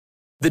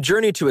The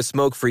journey to a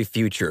smoke-free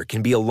future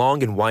can be a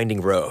long and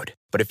winding road,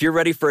 but if you're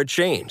ready for a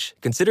change,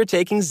 consider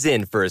taking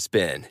Zyn for a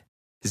spin.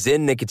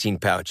 Zyn nicotine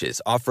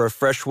pouches offer a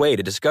fresh way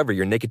to discover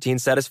your nicotine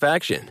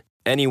satisfaction.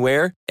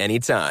 Anywhere,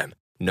 anytime.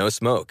 No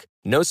smoke,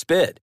 no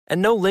spit,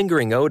 and no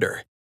lingering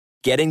odor.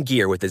 Get in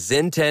gear with the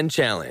Zyn 10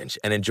 Challenge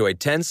and enjoy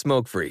 10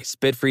 smoke-free,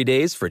 spit-free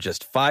days for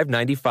just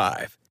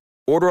 $5.95.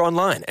 Order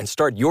online and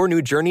start your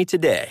new journey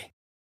today.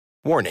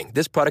 Warning,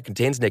 this product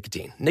contains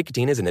nicotine.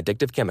 Nicotine is an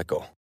addictive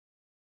chemical.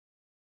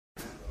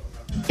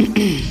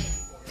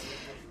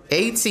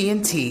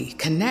 AT&T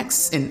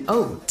connects an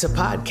ode to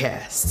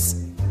podcasts.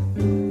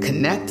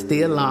 Connect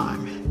the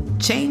alarm.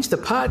 Change the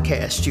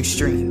podcast you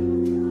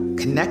stream.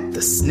 Connect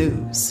the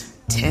snooze.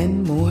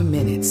 10 more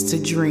minutes to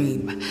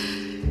dream.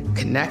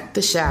 Connect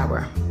the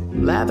shower.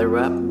 Lather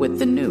up with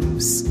the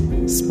news.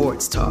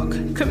 Sports talk,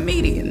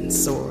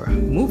 comedians, or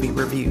movie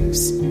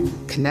reviews.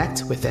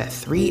 Connect with that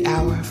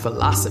 3-hour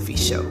philosophy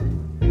show.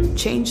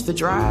 Change the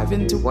drive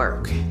into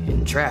work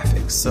in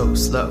traffic so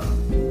slow.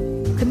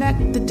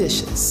 Connect the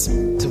dishes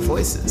to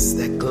voices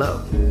that glow.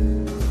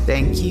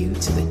 Thank you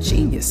to the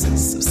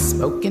geniuses of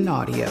spoken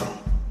audio.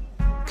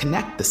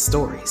 Connect the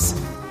stories.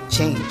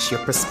 Change your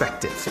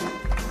perspective.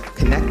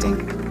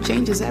 Connecting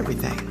changes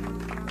everything.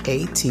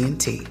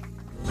 AT&T.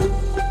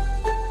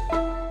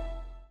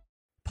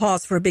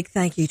 Pause for a big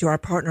thank you to our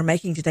partner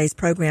making today's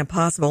program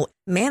possible.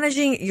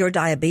 Managing your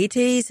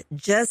diabetes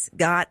just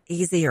got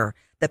easier.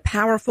 The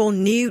powerful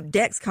new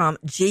Dexcom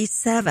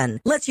G7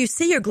 lets you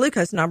see your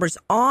glucose numbers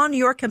on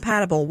your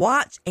compatible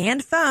watch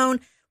and phone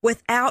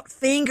without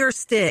finger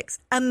sticks.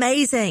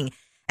 Amazing.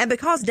 And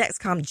because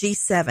Dexcom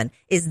G7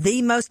 is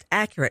the most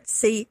accurate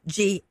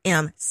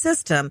CGM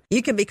system,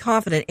 you can be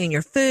confident in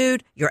your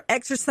food, your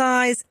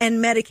exercise,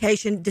 and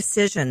medication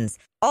decisions.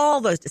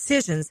 All those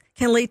decisions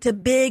can lead to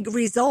big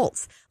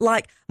results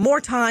like more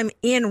time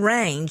in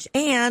range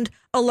and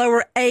a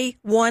lower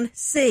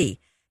A1C.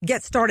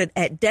 Get started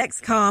at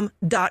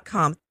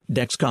Dexcom.com.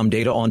 Dexcom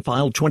data on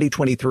file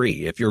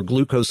 2023. If your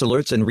glucose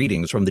alerts and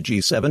readings from the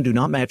G7 do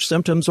not match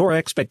symptoms or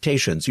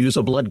expectations, use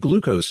a blood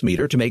glucose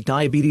meter to make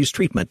diabetes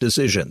treatment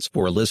decisions.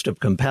 For a list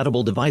of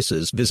compatible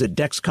devices, visit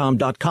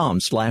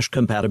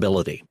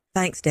Dexcom.com/compatibility.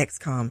 Thanks,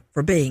 Dexcom,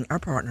 for being our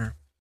partner.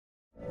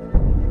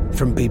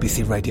 From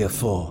BBC Radio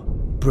 4,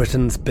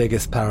 Britain's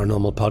biggest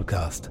paranormal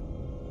podcast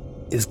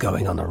is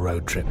going on a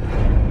road trip.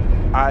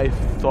 I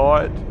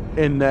thought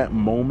in that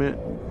moment,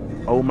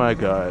 oh my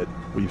God,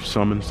 we've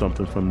summoned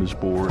something from this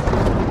board.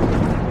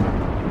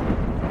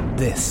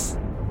 This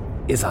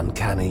is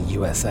Uncanny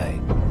USA.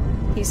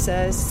 He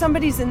says,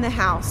 somebody's in the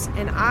house,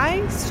 and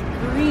I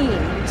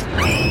screamed.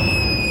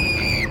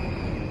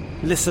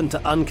 Listen to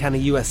Uncanny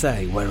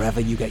USA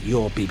wherever you get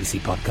your BBC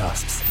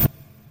podcasts,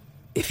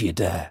 if you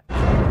dare.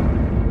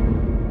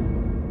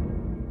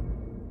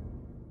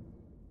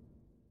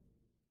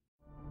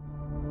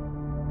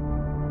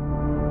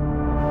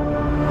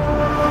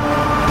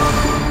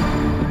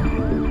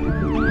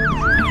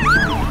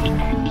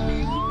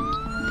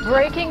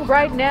 Breaking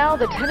right now,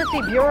 the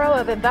Tennessee Bureau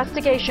of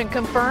Investigation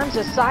confirms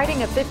a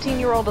sighting of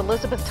 15-year-old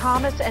Elizabeth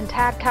Thomas and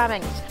Tad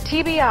Cummins.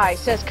 TBI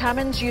says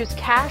Cummins used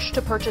cash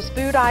to purchase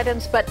food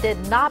items but did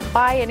not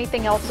buy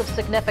anything else of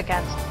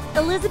significance.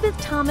 Elizabeth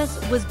Thomas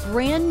was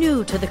brand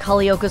new to the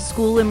Culleoka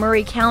School in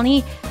Murray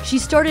County. She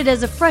started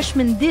as a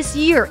freshman this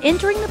year,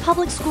 entering the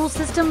public school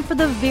system for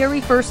the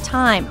very first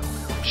time.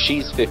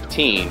 She's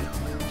 15,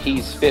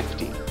 he's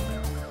 50.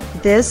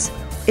 This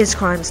is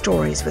Crime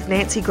Stories with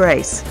Nancy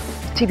Grace.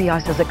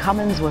 TBI says that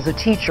Cummins was a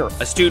teacher.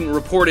 A student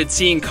reported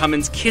seeing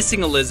Cummins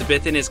kissing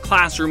Elizabeth in his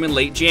classroom in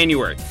late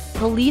January.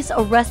 Police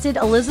arrested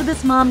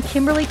Elizabeth's mom,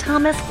 Kimberly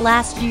Thomas,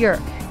 last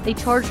year. They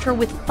charged her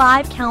with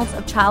 5 counts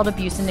of child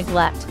abuse and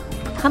neglect.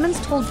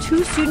 Cummins told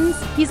 2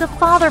 students he's a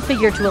father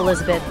figure to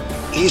Elizabeth.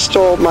 He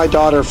stole my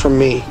daughter from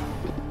me.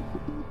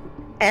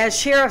 As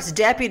sheriff's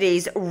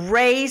deputies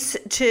race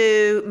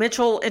to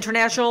Mitchell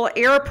International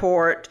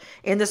Airport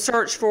in the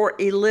search for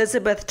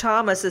Elizabeth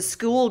Thomas, a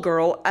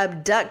schoolgirl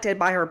abducted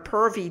by her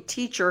pervy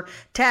teacher,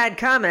 Tad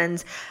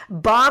Cummins,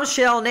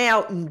 bombshell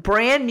now,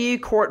 brand new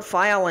court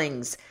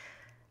filings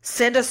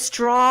send a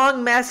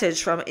strong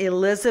message from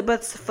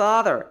Elizabeth's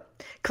father,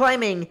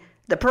 claiming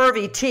the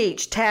pervy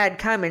teach, Tad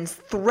Cummins,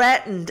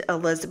 threatened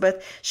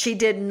Elizabeth. She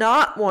did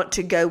not want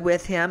to go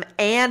with him,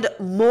 and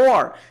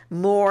more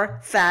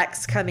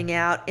facts coming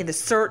out in the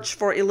search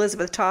for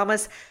Elizabeth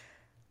Thomas.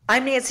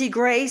 I'm Nancy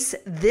Grace.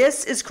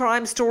 This is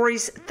Crime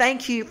Stories.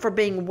 Thank you for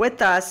being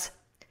with us.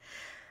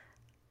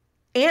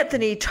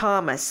 Anthony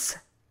Thomas,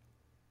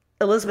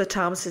 Elizabeth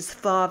Thomas's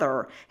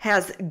father,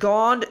 has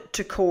gone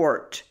to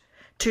court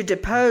to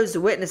depose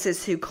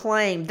witnesses who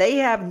claim they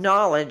have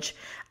knowledge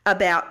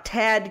about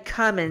Tad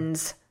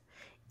Cummins'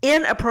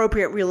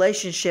 inappropriate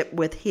relationship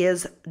with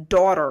his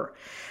daughter.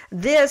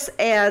 This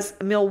as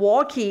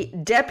Milwaukee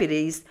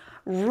deputies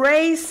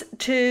race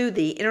to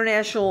the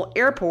international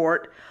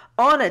airport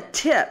on a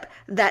tip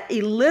that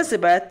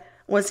Elizabeth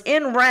was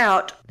en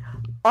route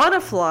on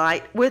a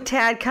flight with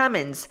Tad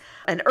Cummins.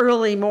 An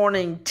early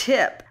morning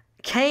tip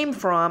came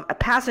from a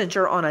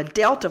passenger on a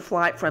Delta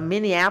flight from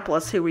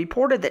Minneapolis who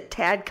reported that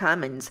Tad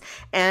Cummins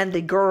and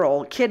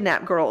the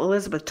kidnapped girl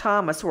Elizabeth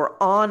Thomas, were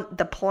on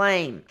the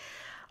plane.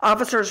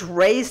 Officers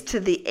raced to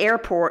the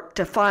airport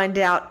to find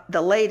out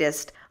the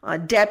latest.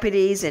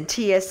 Deputies and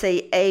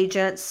TSA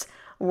agents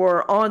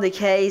were on the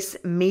case.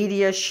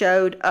 Media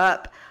showed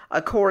up,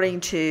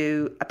 according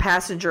to a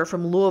passenger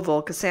from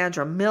Louisville,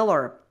 Cassandra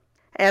Miller.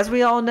 As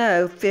we all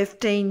know,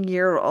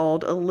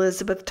 15-year-old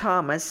Elizabeth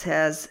Thomas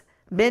has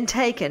been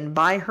taken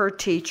by her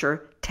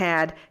teacher,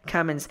 Tad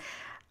Cummins.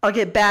 I'll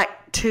get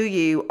back to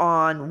you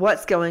on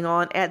what's going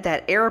on at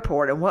that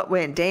airport and what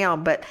went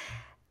down, but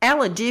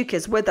Alan Duke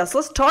is with us.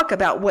 Let's talk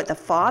about what the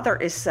father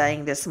is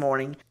saying this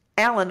morning.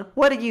 Alan,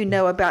 what do you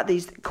know about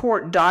these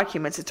court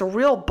documents? It's a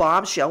real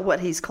bombshell what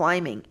he's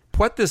claiming.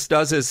 What this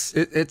does is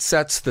it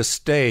sets the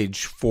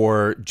stage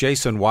for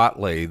Jason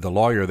Watley, the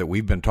lawyer that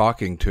we've been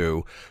talking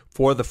to,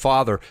 for the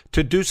father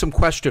to do some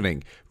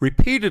questioning.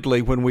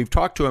 Repeatedly, when we've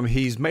talked to him,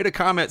 he's made a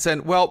comment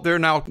saying, well, they're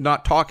now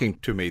not talking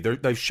to me.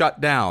 They've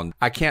shut down.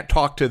 I can't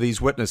talk to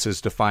these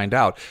witnesses to find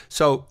out.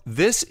 So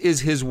this is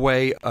his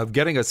way of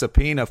getting a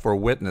subpoena for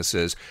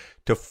witnesses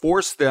to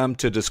force them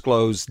to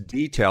disclose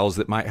details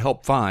that might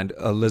help find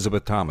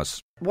Elizabeth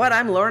Thomas. What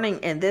I'm learning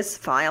in this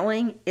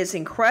filing is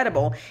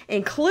incredible,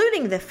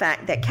 including the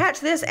fact that, catch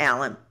this,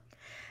 Alan.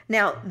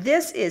 Now,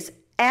 this is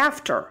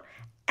after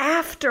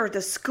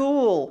the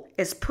school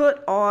is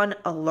put on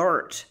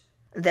alert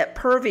that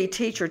pervy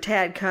teacher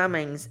Tad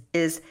Cummins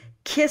is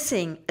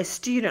kissing a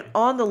student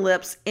on the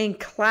lips in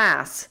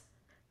class.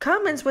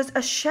 Cummins was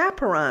a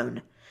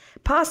chaperone,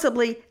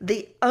 possibly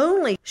the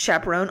only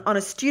chaperone on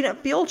a student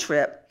field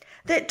trip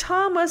that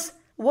Thomas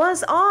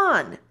was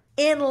on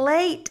in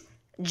late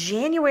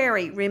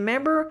January.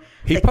 Remember,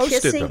 the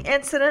kissing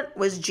incident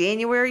was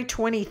January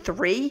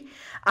 23.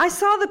 I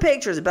saw the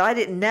pictures, but I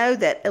didn't know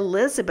that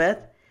Elizabeth,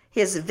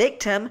 his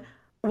victim,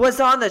 was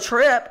on the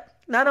trip.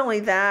 Not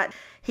only that,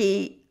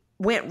 he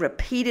went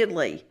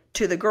repeatedly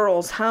to the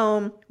girl's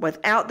home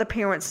without the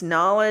parents'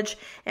 knowledge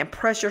and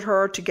pressured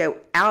her to go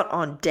out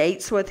on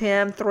dates with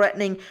him,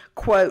 threatening,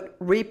 quote,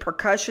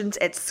 repercussions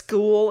at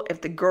school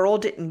if the girl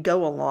didn't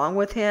go along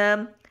with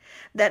him.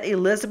 That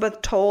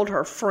Elizabeth told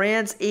her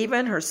friends,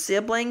 even her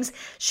siblings,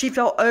 she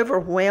felt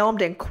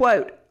overwhelmed and,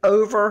 quote,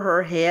 over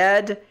her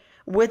head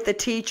with the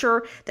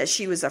teacher, that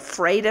she was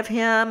afraid of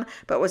him,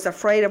 but was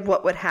afraid of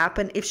what would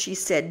happen if she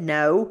said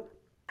no.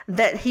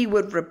 That he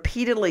would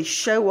repeatedly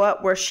show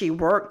up where she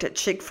worked at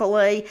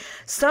Chick-fil-A,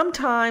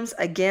 sometimes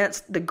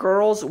against the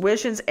girl's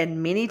wishes,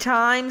 and many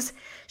times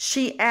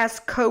she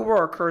asked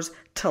coworkers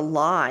to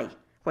lie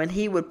when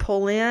he would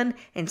pull in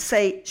and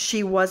say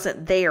she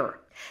wasn't there.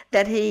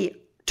 That he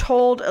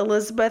told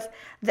Elizabeth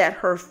that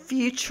her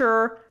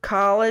future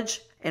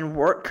college and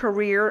work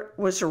career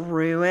was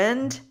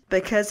ruined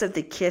because of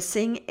the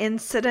kissing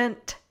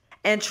incident,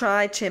 and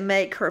tried to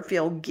make her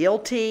feel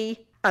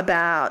guilty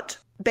about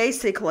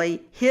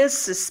basically his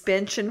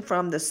suspension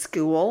from the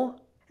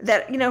school.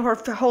 That,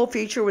 her whole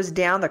future was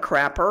down the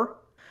crapper.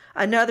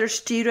 Another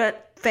student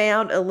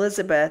found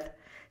Elizabeth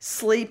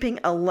sleeping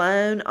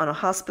alone on a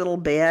hospital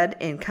bed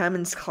in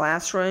Cummins'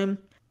 classroom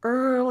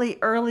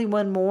early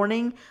one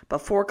morning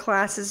before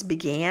classes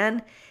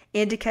began,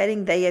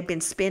 indicating they had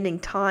been spending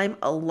time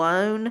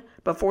alone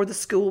before the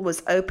school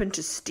was open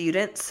to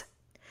students.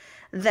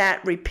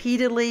 That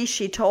repeatedly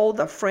she told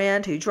the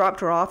friend who dropped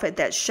her off at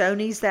that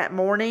Shoney's that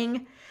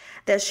morning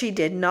that she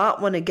did not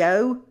want to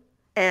go,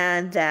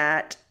 and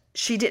that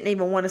she didn't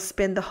even want to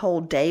spend the whole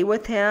day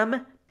with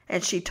him.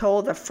 And she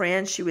told the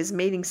friend she was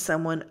meeting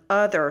someone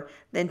other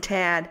than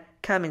Tad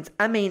Cummins.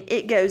 I mean,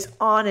 it goes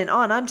on and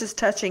on. I'm just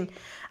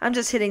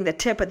hitting the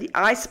tip of the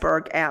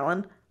iceberg,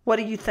 Alan. What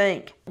do you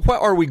think?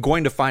 What are we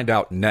going to find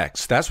out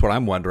next? That's what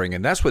I'm wondering,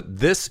 and that's what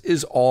this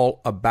is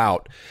all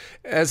about.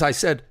 As I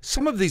said,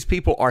 some of these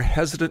people are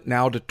hesitant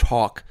now to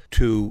talk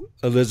to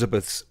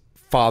Elizabeth's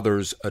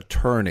father's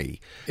attorney.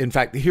 In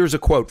fact, here's a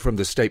quote from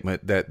the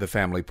statement that the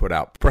family put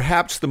out.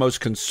 Perhaps the most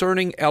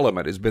concerning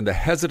element has been the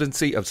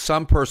hesitancy of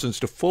some persons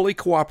to fully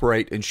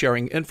cooperate in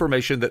sharing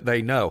information that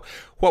they know.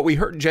 What we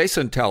heard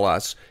Jason tell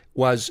us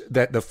was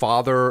that the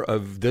father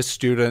of this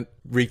student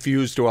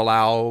refused to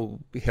allow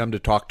him to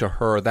talk to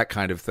her, that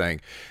kind of thing.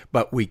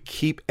 But we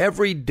keep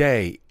every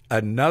day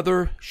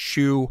another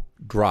shoe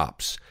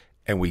drops,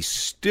 and we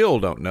still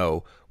don't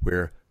know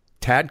where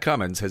Tad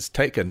Cummins has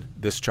taken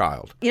this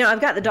child. I've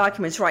got the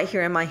documents right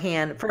here in my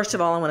hand. First of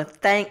all, I want to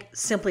thank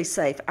Simply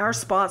Safe, our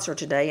sponsor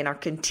today, in our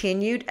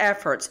continued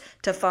efforts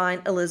to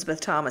find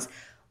Elizabeth Thomas.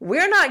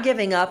 We're not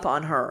giving up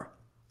on her.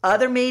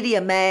 Other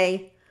media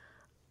may,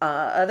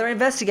 other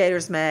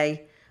investigators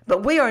may,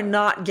 but we are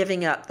not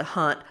giving up the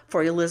hunt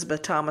for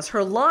Elizabeth Thomas.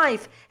 Her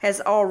life has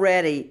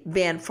already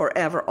been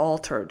forever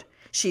altered.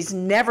 She's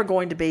never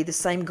going to be the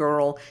same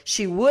girl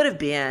she would have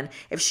been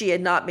if she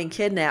had not been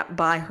kidnapped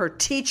by her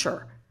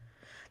teacher.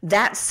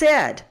 That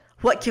said,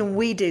 what can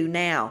we do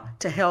now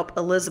to help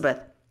Elizabeth?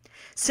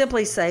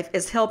 Simply Safe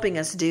is helping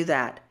us do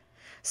that.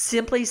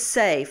 Simply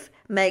Safe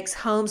makes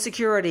home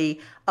security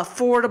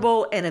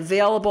affordable and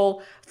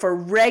available for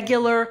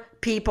regular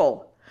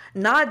people,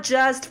 not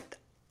just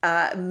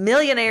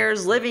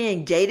millionaires living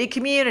in gated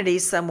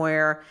communities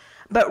somewhere,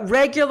 but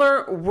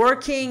regular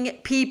working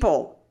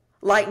people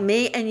like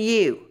me and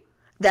you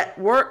that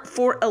work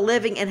for a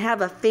living and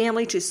have a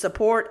family to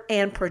support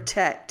and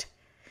protect.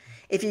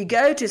 If you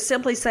go to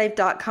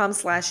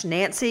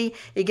simplysafe.com/Nancy,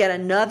 you get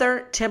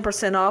another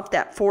 10% off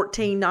that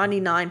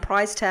 $14.99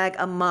 price tag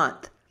a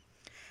month.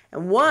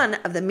 And one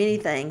of the many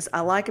things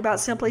I like about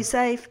Simply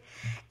Safe,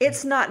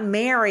 it's not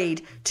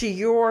married to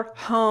your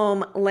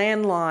home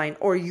landline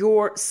or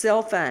your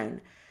cell phone.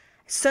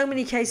 So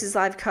many cases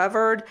I've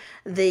covered,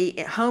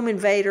 the home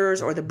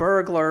invaders or the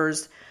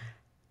burglars,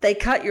 they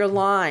cut your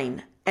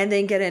line and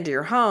then get into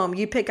your home.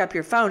 You pick up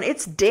your phone,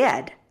 it's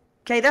dead.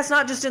 Okay, that's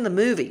not just in the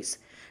movies.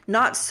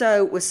 Not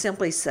so with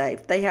Simply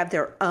Safe. They have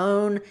their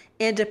own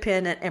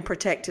independent and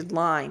protected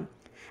line.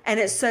 And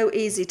it's so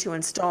easy to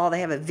install. They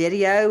have a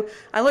video.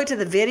 I looked at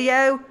the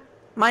video.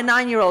 My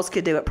 9-year-olds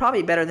could do it,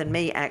 probably better than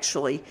me,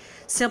 actually.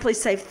 Simply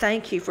Safe,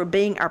 thank you for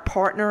being our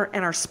partner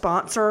and our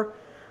sponsor.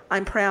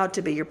 I'm proud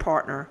to be your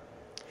partner.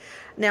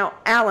 Now,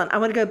 Alan, I'm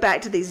going to go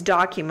back to these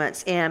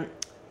documents. And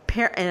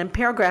in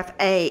paragraph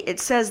A, it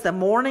says the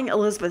morning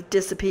Elizabeth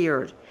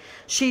disappeared,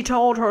 she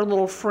told her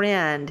little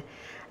friend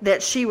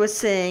that she was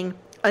seeing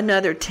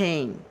another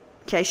teen.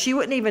 Okay, she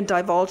wouldn't even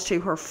divulge to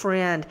her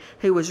friend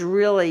who was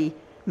really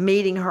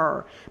meeting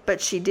her,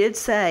 but she did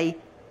say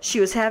she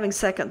was having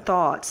second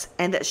thoughts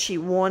and that she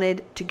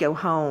wanted to go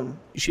home.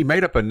 She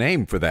made up a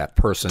name for that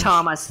person.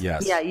 Thomas.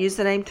 Yes. Yeah, used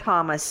the name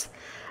Thomas.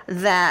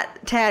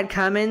 That Tad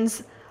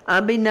Cummins,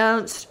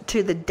 unbeknownst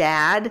to the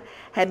dad,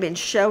 had been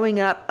showing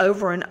up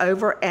over and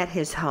over at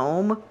his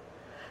home,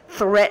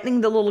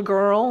 threatening the little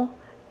girl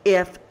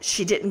if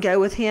she didn't go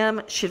with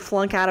him, she'd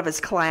flunk out of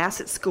his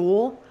class at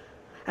school.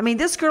 I mean,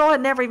 this girl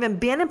had never even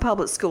been in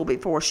public school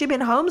before. She'd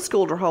been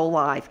homeschooled her whole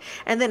life.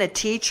 And then a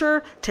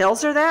teacher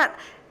tells her that.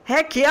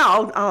 Heck yeah,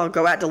 I'll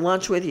go out to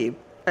lunch with you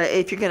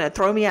if you're going to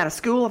throw me out of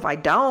school if I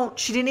don't.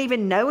 She didn't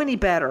even know any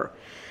better.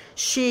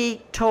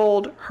 She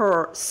told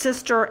her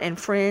sister and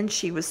friend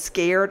she was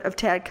scared of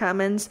Tad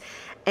Cummins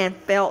and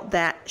felt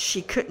that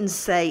she couldn't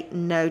say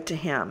no to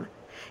him.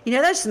 You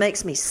know, that just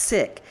makes me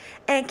sick.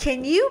 And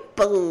can you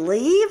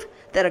believe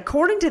that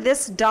according to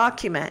this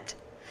document,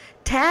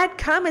 Tad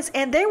Cummins,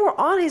 and they were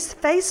on his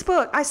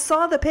Facebook. I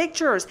saw the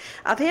pictures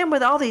of him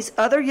with all these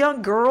other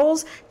young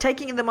girls,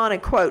 taking them on a,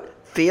 quote,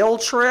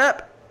 field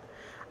trip.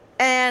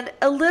 And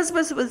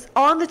Elizabeth was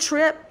on the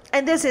trip,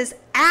 and this is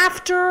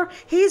after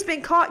he's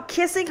been caught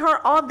kissing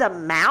her on the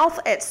mouth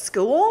at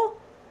school?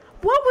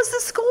 What was the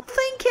school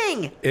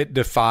thinking? It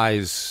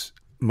defies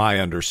my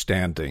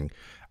understanding.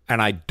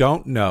 And I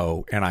don't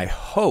know, and I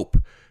hope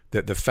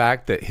that the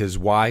fact that his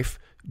wife,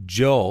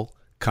 Jill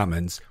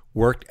Cummins,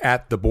 worked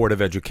at the Board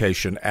of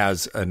Education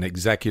as an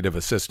executive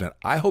assistant,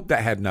 I hope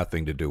that had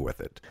nothing to do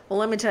with it. Well,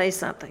 let me tell you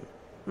something.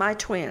 My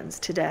twins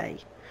today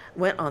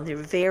went on their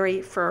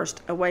very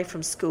first away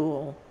from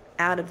school,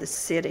 out of the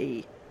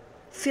city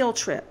field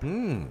trip.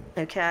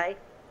 Okay?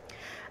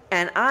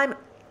 And I'm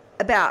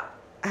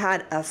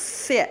had a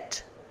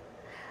fit.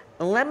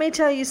 Let me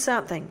tell you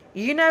something.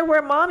 You know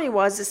where Mommy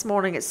was this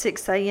morning at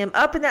 6 a.m.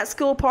 up in that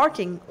school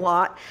parking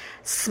lot,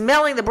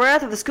 smelling the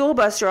breath of the school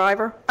bus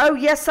driver. Oh,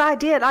 yes, I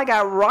did. I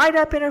got right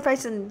up in her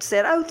face and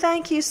said, oh,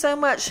 thank you so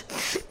much.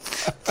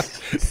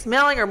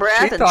 Smelling her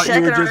breath and checking her out. She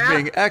thought you were just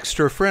being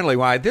extra friendly.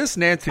 Why, this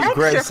Nancy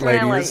Grace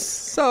lady is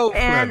so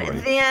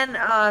friendly.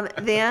 And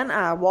then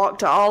I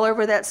walked all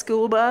over that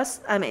school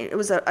bus. I mean, it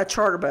was a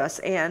charter bus,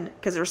 and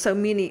because there were so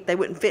many, they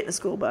wouldn't fit in a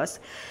school bus.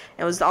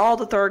 It was all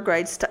the third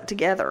grade stuck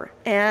together.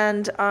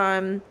 And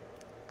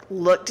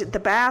looked at the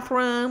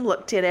bathroom,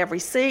 looked at every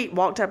seat,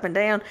 walked up and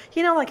down.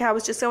 You know, like I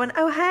was just going,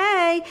 oh,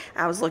 hey.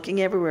 I was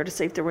looking everywhere to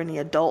see if there were any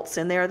adults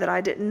in there that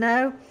I didn't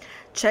know.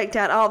 Checked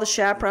out all the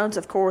chaperones.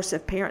 Of course,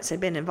 if parents had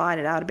been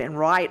invited, I would have been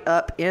right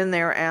up in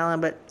there, Alan.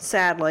 But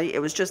sadly, it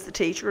was just the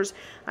teachers.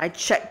 I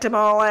checked them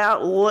all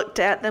out, looked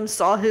at them,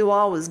 saw who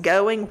all was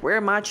going,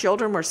 where my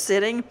children were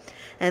sitting.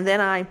 And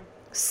then I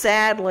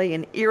sadly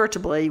and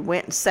irritably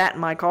went and sat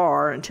in my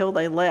car until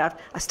they left.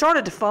 I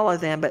started to follow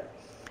them, but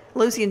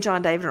Lucy and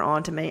John David are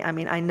on to me. I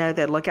mean, I know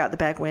they'd look out the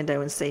back window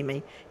and see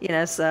me, you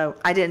know, so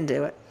I didn't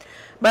do it.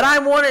 But I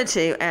wanted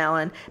to,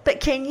 Alan.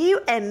 But can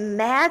you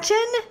imagine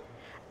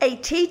a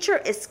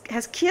teacher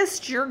has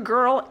kissed your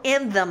girl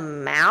in the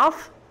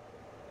mouth,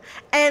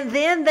 and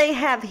then they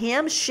have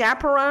him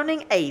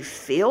chaperoning a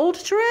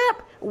field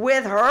trip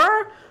with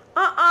her?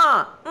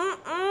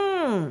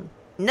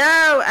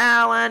 No,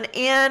 Alan,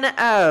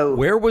 N-O.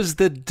 Where was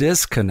the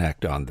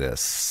disconnect on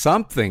this?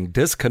 Something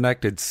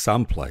disconnected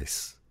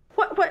someplace.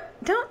 What?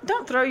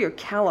 Don't throw your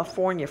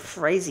California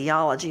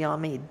phraseology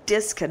on me.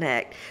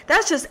 Disconnect.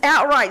 That's just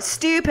outright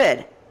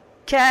stupid.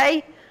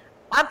 Okay?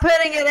 I'm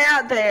putting it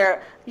out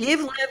there.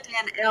 You've lived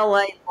in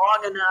L.A.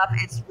 long enough.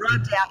 It's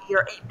rubbed out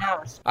your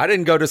nose. I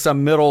didn't go to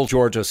some middle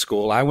Georgia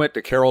school. I went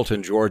to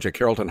Carrollton, Georgia,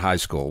 Carrollton High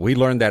School. We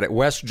learned that at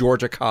West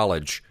Georgia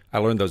College. I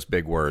learned those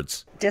big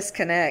words.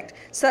 Disconnect.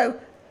 So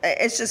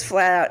It's just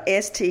flat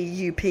out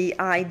stupid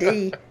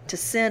to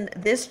send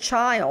this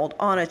child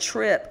on a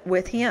trip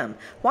with him.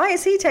 Why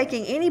is he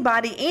taking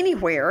anybody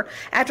anywhere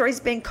after he's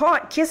been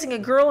caught kissing a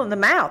girl in the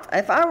mouth?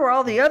 If I were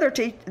all the other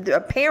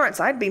parents,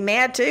 I'd be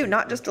mad too,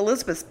 not just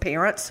Elizabeth's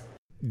parents.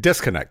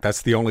 Disconnect.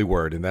 That's the only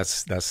word, and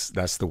that's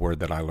the word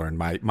that I learned.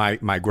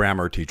 My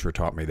grammar teacher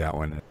taught me that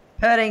one.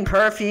 Putting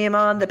perfume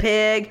on the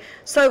pig.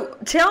 So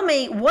tell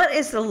me, what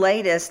is the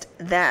latest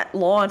that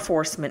law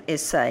enforcement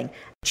is saying?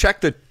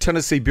 Check the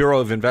Tennessee Bureau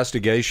of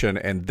Investigation,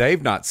 and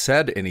they've not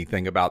said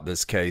anything about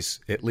this case,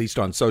 at least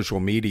on social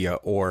media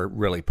or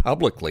really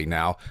publicly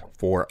now,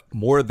 for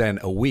more than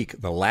a week.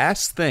 The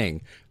last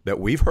thing that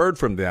we've heard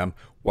from them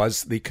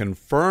was the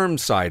confirmed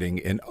sighting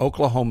in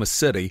Oklahoma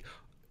City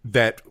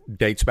that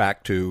dates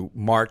back to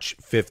March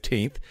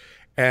 15th.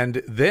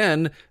 And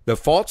then the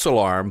false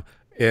alarm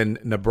in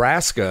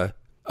Nebraska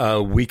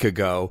a week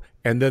ago,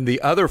 and then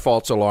the other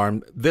false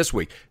alarm this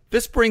week.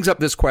 This brings up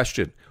this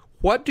question.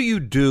 What do you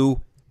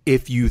do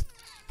if you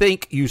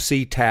think you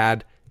see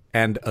Tad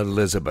and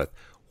Elizabeth?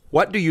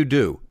 What do you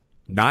do?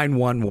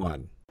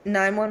 911.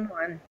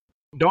 911.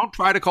 Don't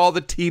try to call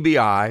the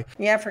TBI.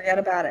 Yeah, forget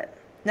about it.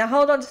 Now,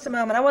 hold on just a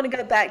moment. I want to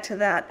go back to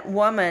that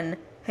woman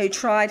who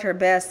tried her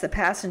best, the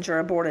passenger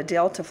aboard a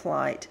Delta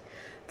flight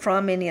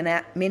from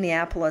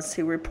Minneapolis,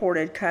 who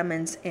reported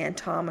Cummins and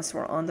Thomas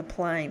were on the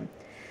plane.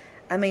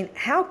 I mean,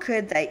 how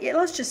could they?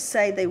 Let's just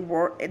say they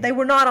were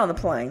not on the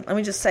plane. Let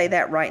me just say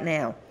that right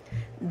now.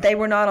 They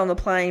were not on the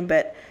plane,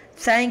 but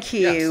thank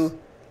you,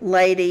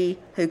 lady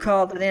who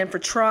called it in, for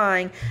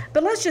trying.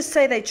 But let's just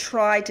say they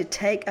tried to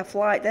take a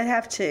flight. They'd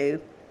have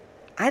to.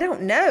 I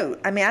don't know.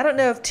 I mean, I don't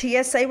know if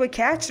TSA would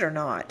catch it or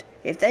not.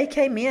 If they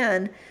came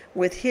in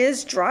with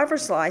his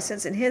driver's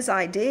license and his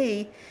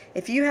ID,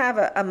 if you have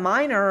a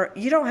minor,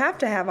 you don't have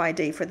to have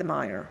ID for the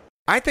minor.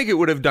 I think it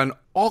would have done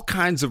all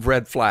kinds of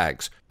red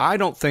flags. I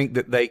don't think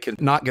that they can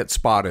not get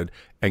spotted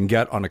and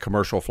get on a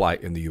commercial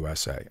flight in the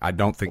USA. I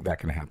don't think that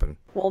can happen.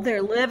 Well,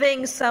 they're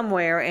living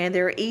somewhere and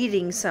they're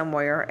eating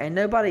somewhere, and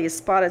nobody has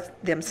spotted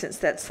them since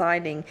that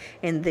sighting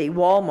in the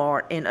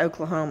Walmart in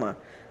Oklahoma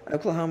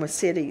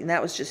City, and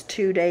that was just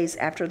 2 days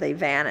after they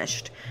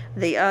vanished.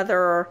 The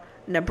other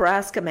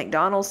Nebraska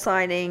McDonald's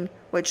sighting,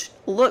 which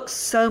looks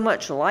so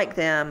much like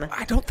them,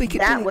 I don't think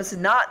that was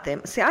not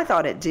them. See, I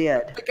thought it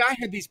did. The guy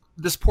had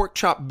this pork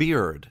chop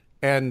beard,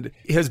 and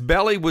his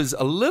belly was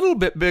a little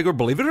bit bigger,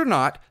 believe it or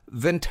not,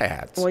 than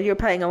Tad's. Well, you're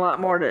paying a lot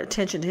more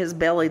attention to his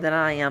belly than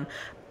I am.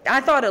 I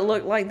thought it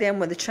looked like them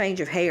with a change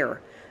of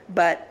hair,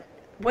 but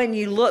when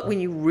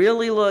you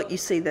really look, you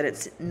see that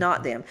it's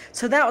not them.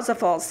 So that was a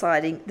false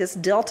sighting. This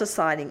Delta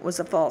sighting was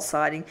a false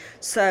sighting.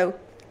 So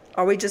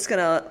are we just going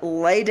to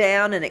lay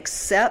down and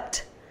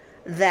accept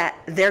that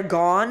they're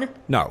gone?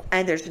 No.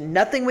 And there's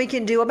nothing we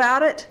can do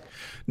about it?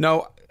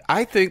 No,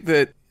 I think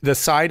that the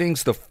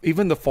sightings,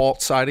 even the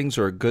false sightings,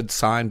 are a good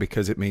sign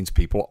because it means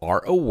people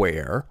are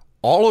aware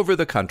all over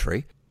the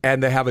country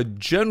and they have a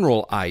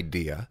general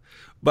idea.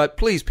 But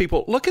please,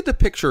 people, look at the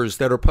pictures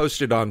that are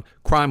posted on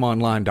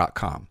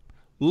crimeonline.com.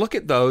 Look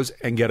at those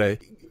and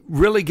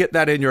really get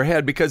that in your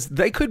head, because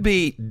they could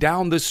be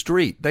down the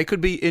street. They could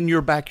be in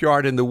your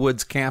backyard in the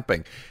woods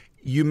camping.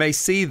 You may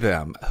see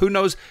them. Who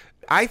knows?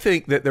 I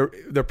think that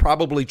they're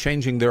probably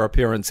changing their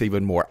appearance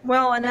even more.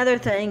 Well, another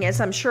thing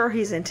is I'm sure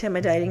he's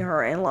intimidating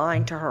her and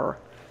lying to her.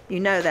 You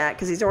know that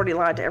because he's already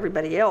lied to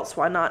everybody else.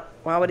 Why not?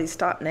 Why would he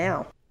stop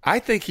now? I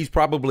think he's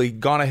probably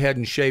gone ahead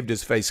and shaved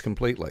his face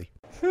completely.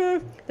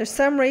 There's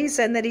some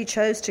reason that he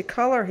chose to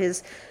color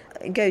his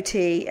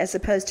goatee as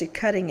opposed to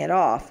cutting it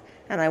off,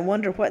 and I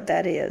wonder what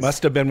that is.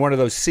 Must have been one of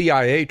those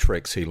CIA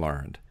tricks he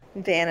learned.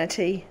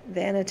 Vanity,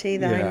 thy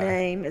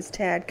name is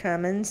Tad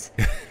Cummins.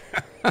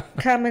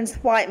 Cummins,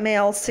 white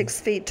male,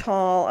 6 feet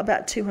tall,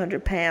 about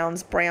 200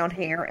 pounds, brown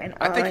hair and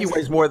eyes. I think he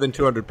weighs more than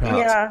 200 pounds.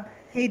 Yeah,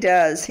 he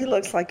does. He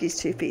looks like he's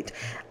 2 feet.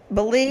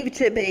 Believed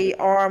to be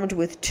armed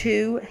with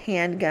 2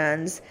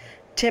 handguns.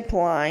 Tip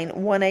line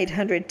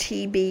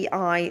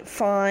 1-800-TBI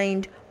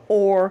find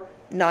or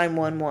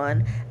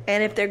 911.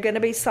 And if they're going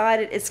to be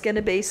sighted, it's going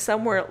to be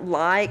somewhere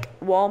like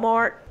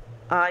Walmart,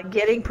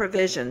 getting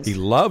provisions. He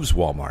loves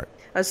Walmart.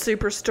 A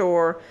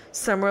superstore,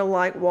 somewhere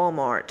like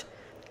Walmart.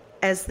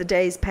 As the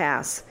days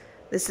pass,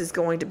 this is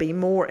going to be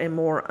more and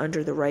more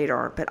under the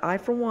radar. But I,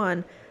 for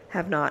one,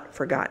 have not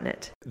forgotten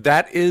it.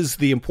 That is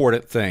the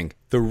important thing.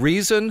 The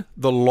reason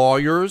the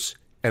lawyers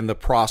and the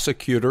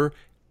prosecutor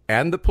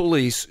and the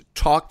police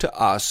talk to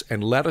us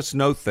and let us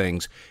know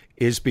things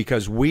is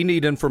because we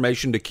need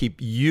information to keep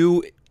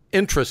you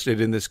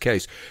interested in this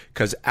case.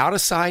 Because out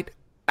of sight,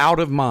 out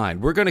of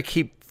mind. We're going to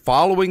keep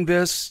following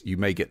this. You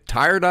may get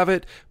tired of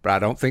it, but I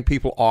don't think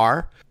people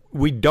are.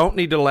 We don't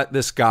need to let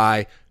this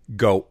guy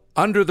go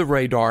under the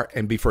radar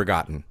and be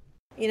forgotten.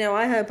 You know,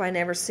 I hope I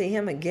never see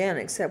him again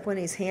except when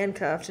he's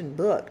handcuffed and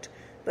booked.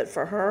 But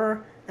for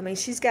her, I mean,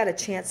 she's got a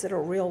chance at a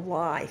real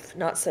life,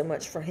 not so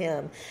much for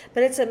him.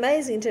 But it's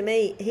amazing to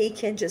me, he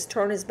can just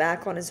turn his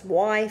back on his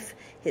wife,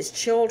 his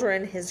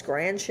children, his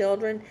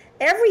grandchildren,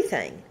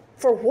 everything.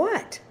 For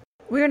what?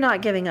 We're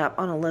not giving up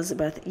on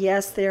Elizabeth.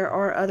 Yes, there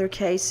are other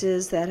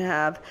cases that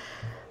have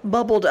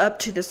bubbled up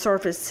to the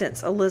surface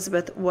since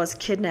Elizabeth was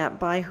kidnapped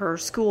by her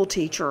school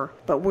teacher,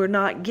 but we're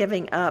not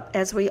giving up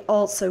as we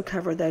also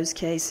cover those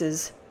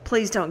cases.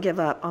 Please don't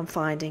give up on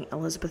finding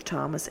Elizabeth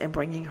Thomas and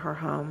bringing her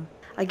home.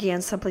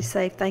 Again, Simply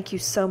Safe, thank you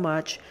so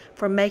much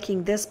for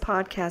making this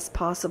podcast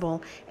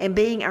possible and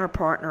being our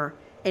partner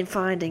in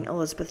finding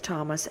Elizabeth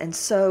Thomas and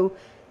so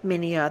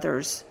many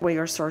others we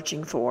are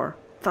searching for.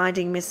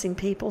 Finding missing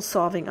people,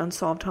 solving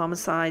unsolved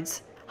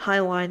homicides,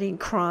 highlighting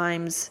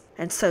crimes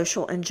and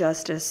social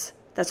injustice.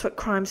 That's what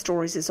Crime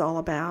Stories is all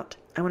about.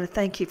 I want to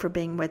thank you for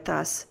being with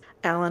us.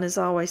 Alan, as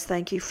always,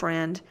 thank you,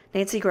 friend.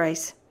 Nancy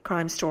Grace,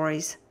 Crime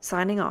Stories,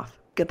 signing off.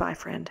 Goodbye,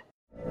 friend.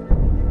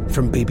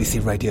 From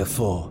BBC Radio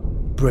 4,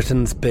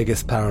 Britain's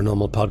biggest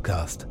paranormal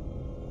podcast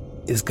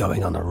is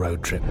going on a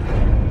road trip.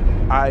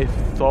 I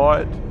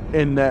thought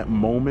in that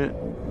moment,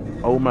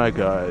 oh my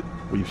God,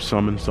 we've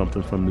summoned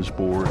something from this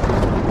board.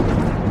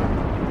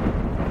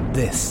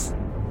 This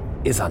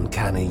is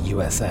Uncanny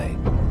USA.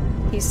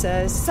 He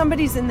says,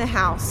 somebody's in the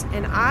house,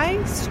 and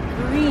I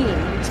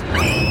screamed.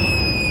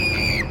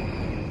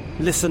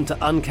 Listen to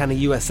Uncanny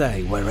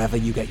USA wherever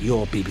you get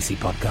your BBC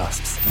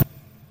podcasts,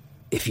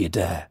 if you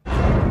dare.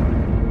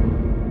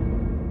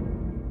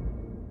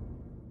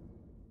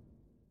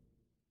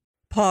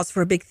 Pause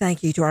for a big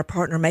thank you to our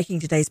partner making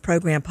today's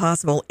program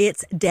possible.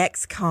 It's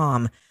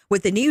Dexcom.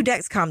 With the new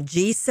Dexcom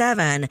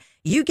G7,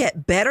 you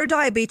get better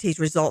diabetes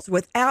results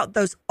without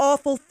those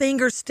awful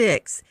finger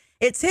sticks.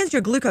 It sends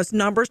your glucose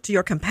numbers to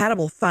your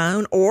compatible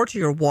phone or to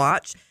your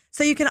watch,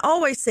 so you can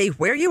always see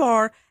where you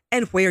are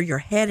and where you're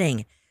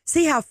heading.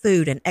 See how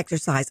food and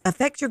exercise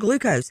affect your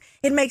glucose.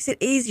 It makes it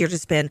easier to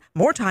spend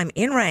more time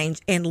in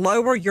range and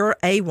lower your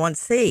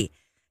A1C.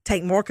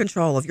 Take more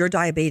control of your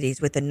diabetes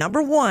with the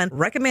 #1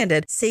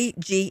 recommended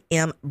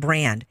CGM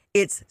brand.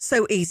 It's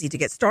so easy to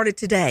get started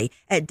today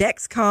at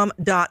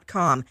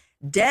Dexcom.com.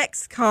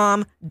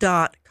 Dexcom.com.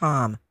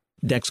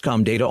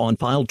 Dexcom data on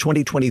file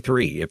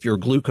 2023. If your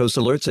glucose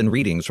alerts and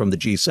readings from the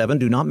G7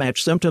 do not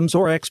match symptoms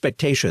or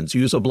expectations,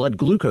 use a blood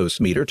glucose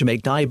meter to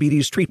make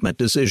diabetes treatment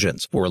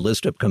decisions. For a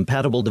list of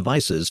compatible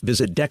devices,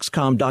 visit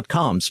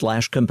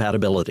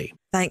Dexcom.com/compatibility.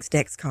 Thanks,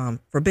 Dexcom,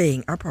 for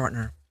being our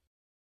partner.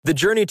 The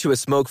journey to a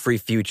smoke-free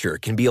future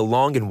can be a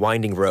long and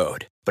winding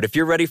road. But if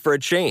you're ready for a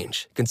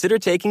change, consider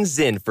taking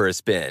Zyn for a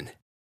spin.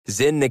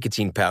 Zyn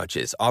nicotine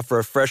pouches offer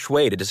a fresh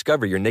way to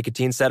discover your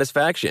nicotine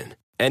satisfaction.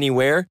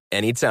 Anywhere,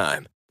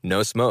 anytime.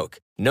 No smoke,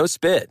 no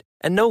spit,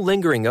 and no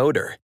lingering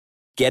odor.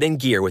 Get in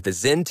gear with the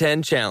Zyn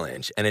 10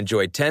 Challenge and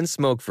enjoy 10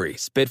 smoke-free,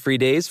 spit-free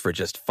days for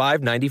just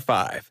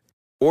 $5.95.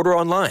 Order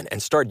online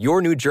and start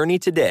your new journey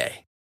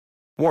today.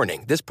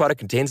 Warning, this product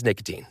contains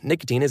nicotine.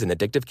 Nicotine is an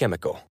addictive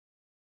chemical.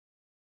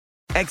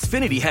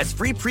 Xfinity has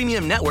free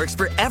premium networks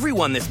for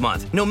everyone this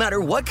month, no matter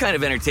what kind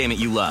of entertainment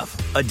you love.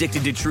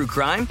 Addicted to true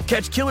crime?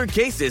 Catch killer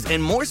cases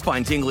and more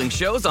spine-tingling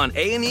shows on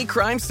A&E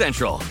Crime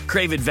Central.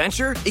 Crave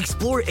adventure?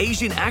 Explore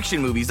Asian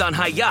action movies on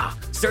Hi-YAH.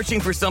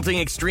 Searching for something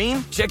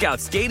extreme? Check out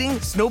skating,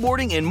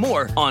 snowboarding, and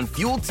more on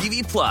Fuel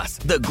TV Plus,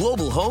 the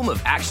global home of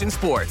action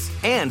sports.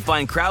 And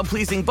find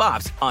crowd-pleasing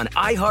bops on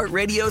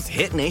iHeartRadio's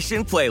Hit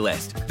Nation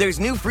playlist. There's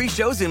new free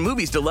shows and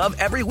movies to love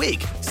every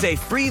week. Say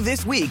free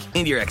this week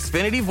in your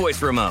Xfinity voice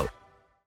remote.